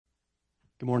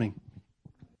Good morning.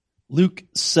 Luke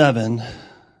 7,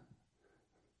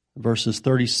 verses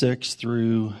 36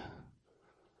 through,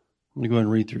 I'm going to go ahead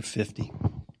and read through 50.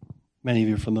 Many of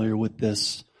you are familiar with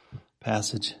this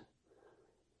passage.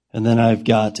 And then I've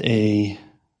got a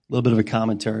little bit of a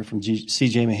commentary from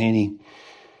C.J. Mahaney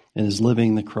in his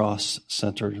Living the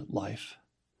Cross-Centered Life.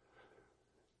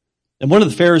 And one of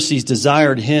the Pharisees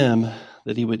desired him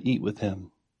that he would eat with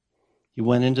him. He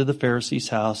went into the Pharisee's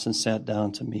house and sat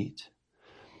down to meat.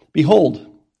 Behold,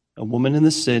 a woman in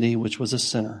the city, which was a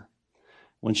sinner,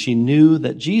 when she knew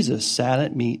that Jesus sat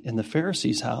at meat in the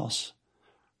Pharisee's house,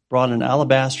 brought an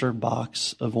alabaster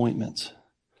box of ointment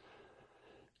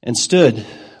and stood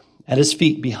at his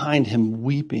feet behind him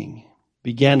weeping,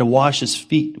 began to wash his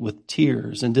feet with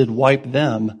tears, and did wipe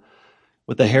them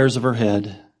with the hairs of her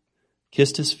head,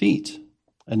 kissed his feet,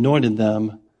 anointed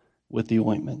them with the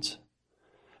ointment.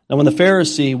 Now when the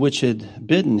Pharisee which had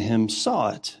bidden him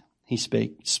saw it, he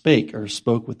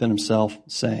spoke within himself,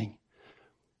 saying,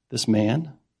 This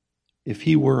man, if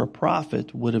he were a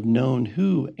prophet, would have known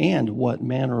who and what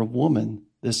manner of woman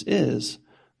this is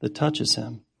that touches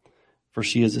him, for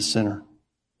she is a sinner.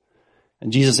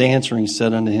 And Jesus answering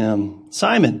said unto him,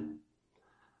 Simon,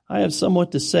 I have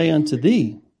somewhat to say unto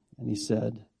thee. And he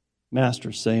said,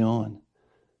 Master, say on.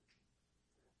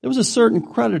 There was a certain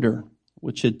creditor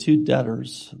which had two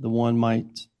debtors. The one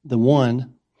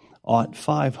ought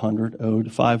 500,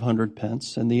 owed 500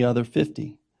 pence, and the other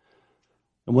 50.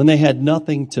 And when they had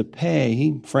nothing to pay,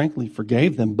 he frankly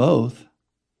forgave them both.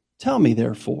 Tell me,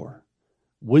 therefore,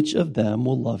 which of them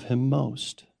will love him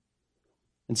most?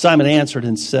 And Simon answered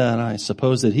and said, I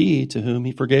suppose that he to whom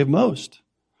he forgave most.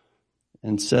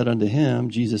 And said unto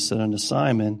him, Jesus said unto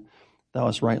Simon, Thou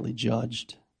hast rightly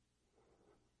judged.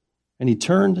 And he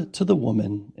turned to the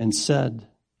woman and said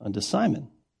unto Simon,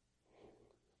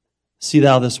 See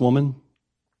thou this woman?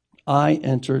 I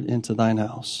entered into thine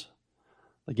house.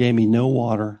 They gave me no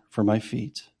water for my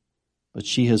feet, but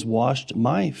she has washed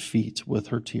my feet with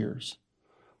her tears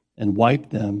and wiped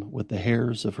them with the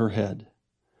hairs of her head.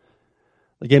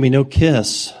 They gave me no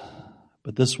kiss,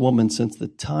 but this woman, since the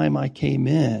time I came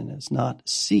in, has not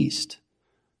ceased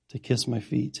to kiss my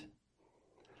feet.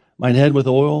 Mine head with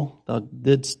oil thou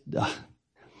didst not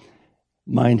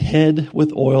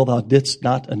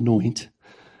anoint,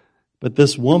 but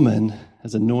this woman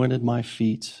has anointed my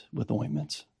feet with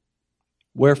ointment.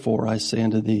 Wherefore I say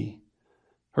unto thee,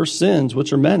 her sins,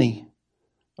 which are many,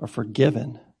 are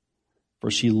forgiven,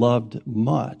 for she loved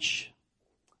much.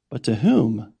 But to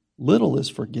whom little is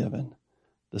forgiven,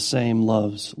 the same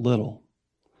loves little.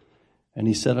 And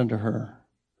he said unto her,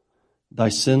 Thy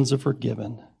sins are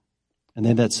forgiven. And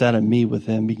they that sat at meat with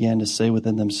him began to say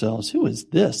within themselves, Who is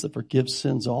this that forgives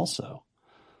sins also?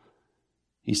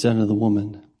 He said unto the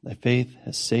woman, Thy faith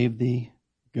has saved thee.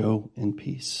 Go in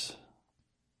peace.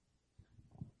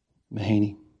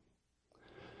 Mahaney.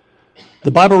 The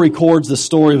Bible records the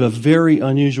story of a very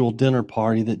unusual dinner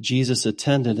party that Jesus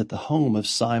attended at the home of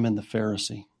Simon the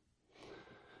Pharisee.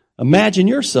 Imagine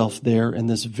yourself there in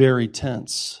this very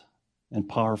tense and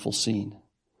powerful scene.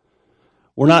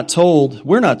 We're not told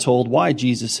why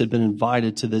Jesus had been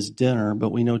invited to this dinner,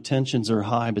 but we know tensions are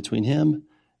high between him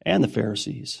and the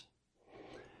Pharisees.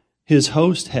 His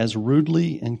host has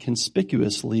rudely and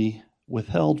conspicuously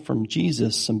withheld from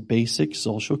Jesus some basic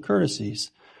social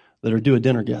courtesies that are due a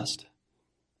dinner guest.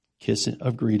 Kiss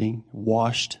of greeting,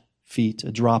 washed feet,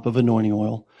 a drop of anointing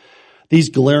oil. These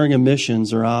glaring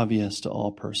omissions are obvious to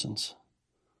all persons.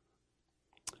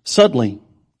 Suddenly,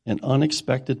 an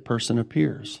unexpected person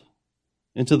appears.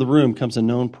 Into the room comes a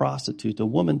known prostitute, a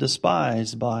woman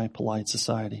despised by polite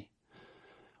society.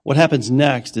 What happens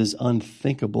next is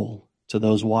unthinkable to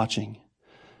those watching.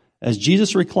 As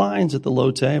Jesus reclines at the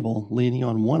low table, leaning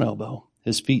on one elbow,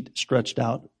 his feet stretched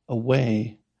out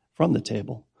away from the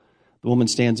table, the woman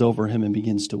stands over him and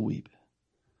begins to weep.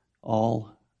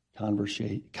 All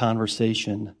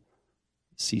conversation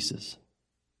ceases.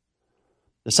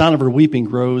 The sound of her weeping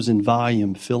grows in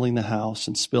volume, filling the house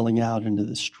and spilling out into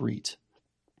the street.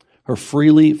 Her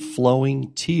freely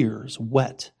flowing tears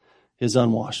wet his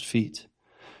unwashed feet.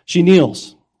 She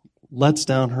kneels, lets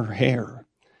down her hair,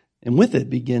 and with it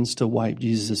begins to wipe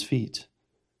Jesus' feet.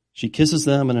 She kisses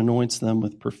them and anoints them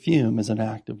with perfume as an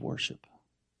act of worship.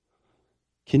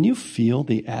 Can you feel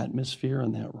the atmosphere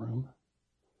in that room?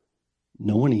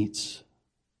 No one eats.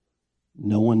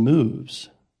 No one moves.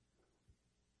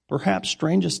 Perhaps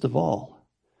strangest of all,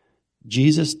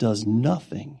 Jesus does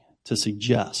nothing to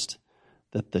suggest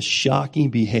that the shocking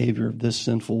behavior of this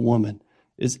sinful woman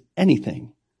is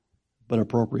anything but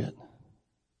appropriate.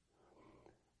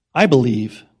 I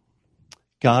believe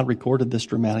God recorded this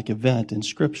dramatic event in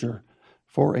Scripture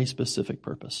for a specific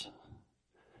purpose.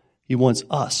 He wants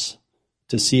us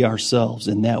to see ourselves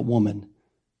in that woman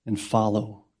and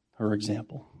follow her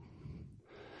example.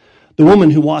 The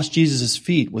woman who washed Jesus'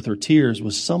 feet with her tears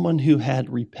was someone who had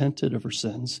repented of her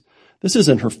sins. This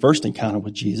isn't her first encounter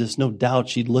with Jesus. No doubt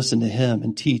she'd listened to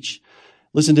him teach,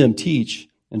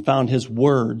 and found in his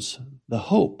words the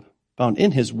hope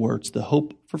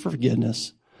for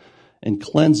forgiveness and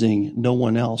cleansing no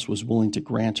one else was willing to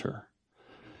grant her.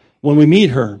 When we meet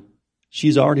her,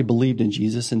 she's already believed in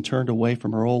Jesus and turned away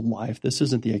from her old life. This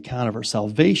isn't the account of her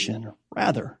salvation.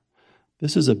 Rather,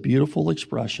 this is a beautiful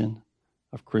expression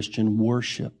of Christian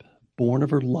worship, born of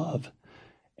her love,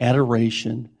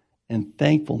 adoration, and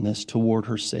thankfulness toward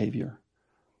her Savior.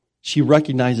 She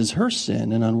recognizes her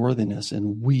sin and unworthiness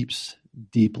and weeps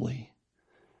deeply.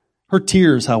 Her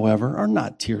tears, however, are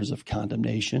not tears of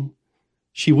condemnation.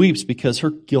 She weeps because her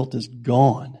guilt is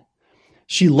gone.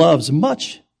 She loves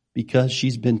much because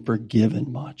she's been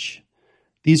forgiven much.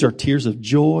 These are tears of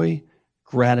joy,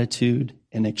 gratitude,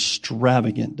 and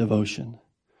extravagant devotion.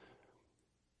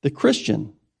 The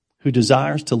Christian who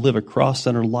desires to live a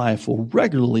cross-centered life will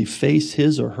regularly face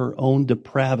his or her own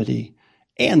depravity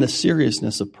and the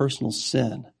seriousness of personal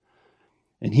sin.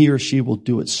 And he or she will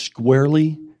do it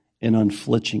squarely and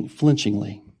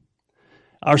unflinchingly.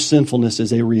 Our sinfulness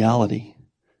is a reality,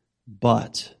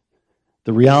 but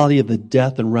the reality of the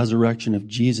death and resurrection of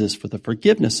Jesus for the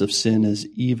forgiveness of sin is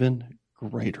even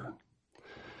greater.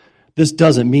 This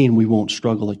doesn't mean we won't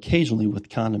struggle occasionally with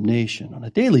condemnation. On a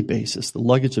daily basis, the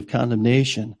luggage of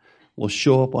condemnation will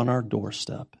show up on our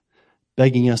doorstep,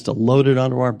 begging us to load it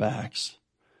onto our backs.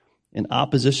 In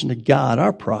opposition to God,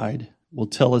 our pride will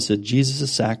tell us that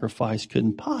Jesus' sacrifice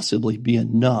couldn't possibly be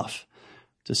enough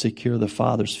to secure the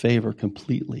Father's favor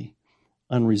completely,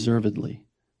 unreservedly,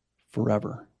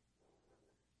 forever.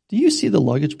 Do you see the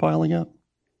luggage piling up?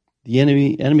 The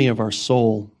enemy of our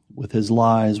soul with his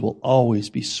lies will always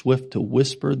be swift to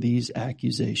whisper these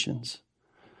accusations.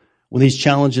 When these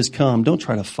challenges come, don't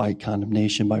try to fight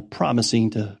condemnation by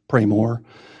promising to pray more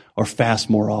or fast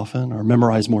more often or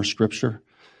memorize more scripture.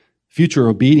 Future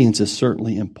obedience is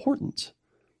certainly important,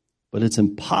 but it's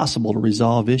impossible to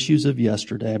resolve issues of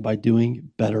yesterday by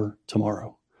doing better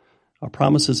tomorrow. Our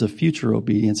promises of future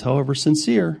obedience, however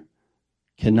sincere,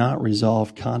 cannot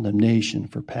resolve condemnation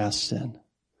for past sin.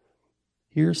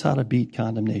 Here's how to beat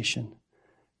condemnation.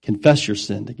 Confess your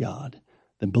sin to God,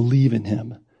 then believe in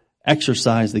him.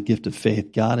 Exercise the gift of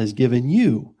faith God has given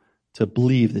you to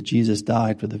believe that Jesus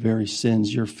died for the very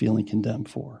sins you're feeling condemned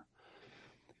for.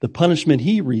 The punishment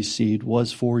he received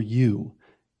was for you.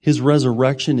 His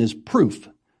resurrection is proof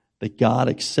that God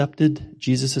accepted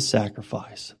Jesus'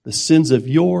 sacrifice. The sins of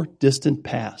your distant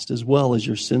past, as well as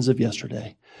your sins of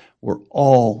yesterday, were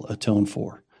all atoned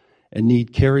for and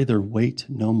need carry their weight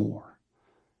no more.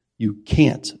 You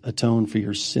can't atone for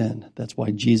your sin. That's why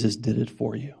Jesus did it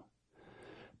for you.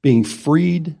 Being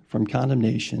freed from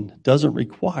condemnation doesn't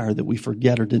require that we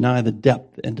forget or deny the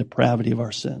depth and depravity of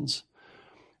our sins,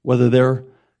 whether they're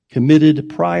committed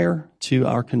prior to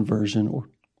our conversion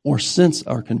or since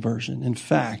our conversion. In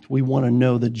fact, we want to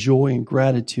know the joy and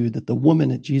gratitude that the woman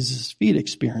at Jesus' feet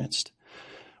experienced.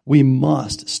 We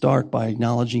must start by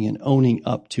acknowledging and owning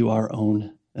up to our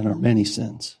own and our many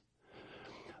sins.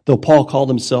 Though Paul called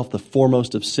himself the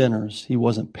foremost of sinners, he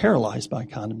wasn't paralyzed by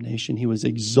condemnation. He was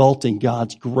exalting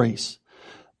God's grace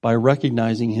by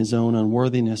recognizing his own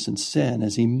unworthiness and sin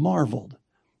as he marveled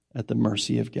at the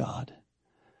mercy of God.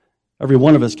 Every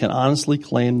one of us can honestly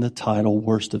claim the title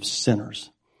worst of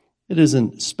sinners. It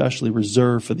isn't specially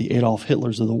reserved for the Adolf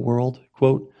Hitlers of the world.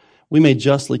 Quote, we may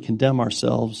justly condemn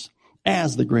ourselves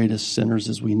as the greatest sinners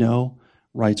as we know,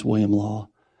 writes William Law.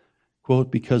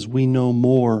 Quote, because we know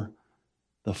more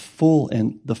the full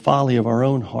and the folly of our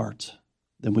own heart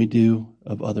than we do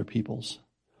of other people's.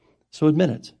 So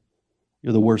admit it.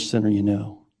 You're the worst sinner you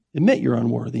know. Admit you're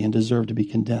unworthy and deserve to be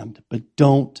condemned, but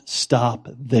don't stop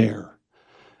there.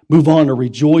 Move on to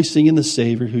rejoicing in the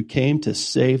Savior who came to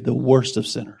save the worst of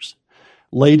sinners.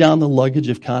 Lay down the luggage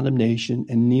of condemnation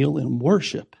and kneel in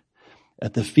worship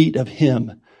at the feet of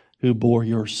him who bore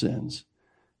your sins.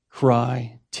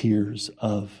 Cry tears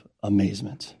of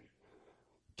amazement.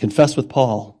 Confess with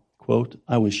Paul, quote,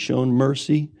 I was shown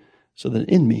mercy so that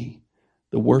in me,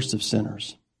 the worst of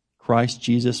sinners, Christ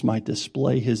Jesus might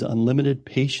display his unlimited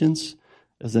patience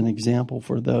as an example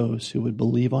for those who would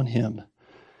believe on him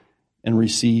and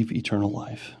receive eternal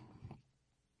life.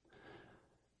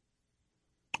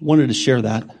 Wanted to share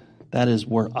that. That is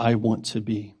where I want to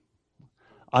be.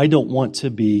 I don't want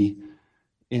to be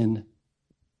in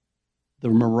the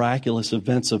miraculous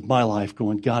events of my life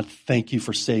going, God, thank you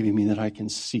for saving me that I can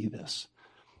see this.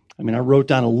 I mean, I wrote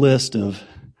down a list of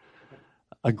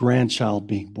a grandchild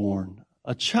being born,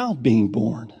 a child being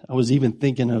born. I was even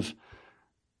thinking of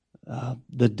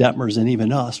the Detmers and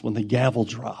even us when the gavel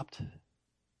dropped.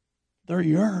 They're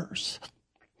yours.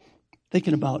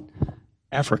 Thinking about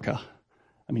Africa.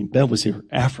 I mean, Ben was here,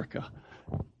 Africa.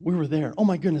 We were there. Oh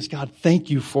my goodness, God, thank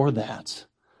you for that.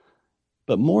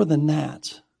 But more than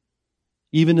that,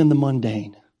 even in the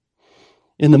mundane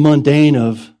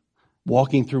of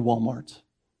walking through Walmart,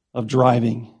 of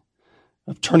driving,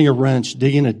 of turning a wrench,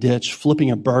 digging a ditch,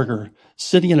 flipping a burger,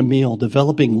 sitting at a meal,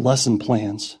 developing lesson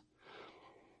plans,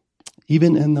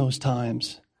 even in those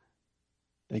times,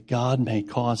 that God may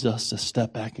cause us to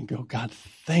step back and go, God,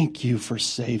 thank you for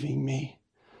saving me.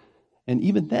 And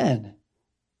even then,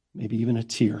 maybe even a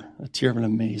tear of an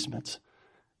amazement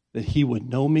that he would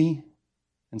know me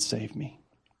and save me.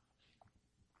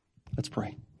 Let's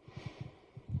pray.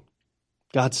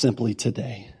 God, simply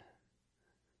today,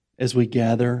 as we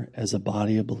gather as a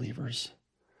body of believers,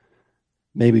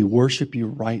 may we worship you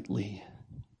rightly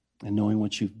and knowing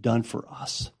what you've done for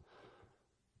us.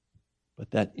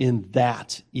 But that in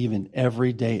that, even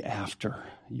every day after,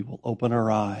 you will open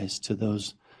our eyes to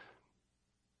those,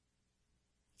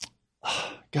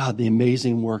 God, the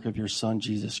amazing work of your Son,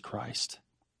 Jesus Christ,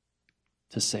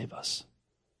 to save us.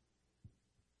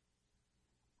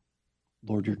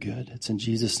 Lord, you're good. It's in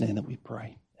Jesus' name that we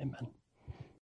pray. Amen.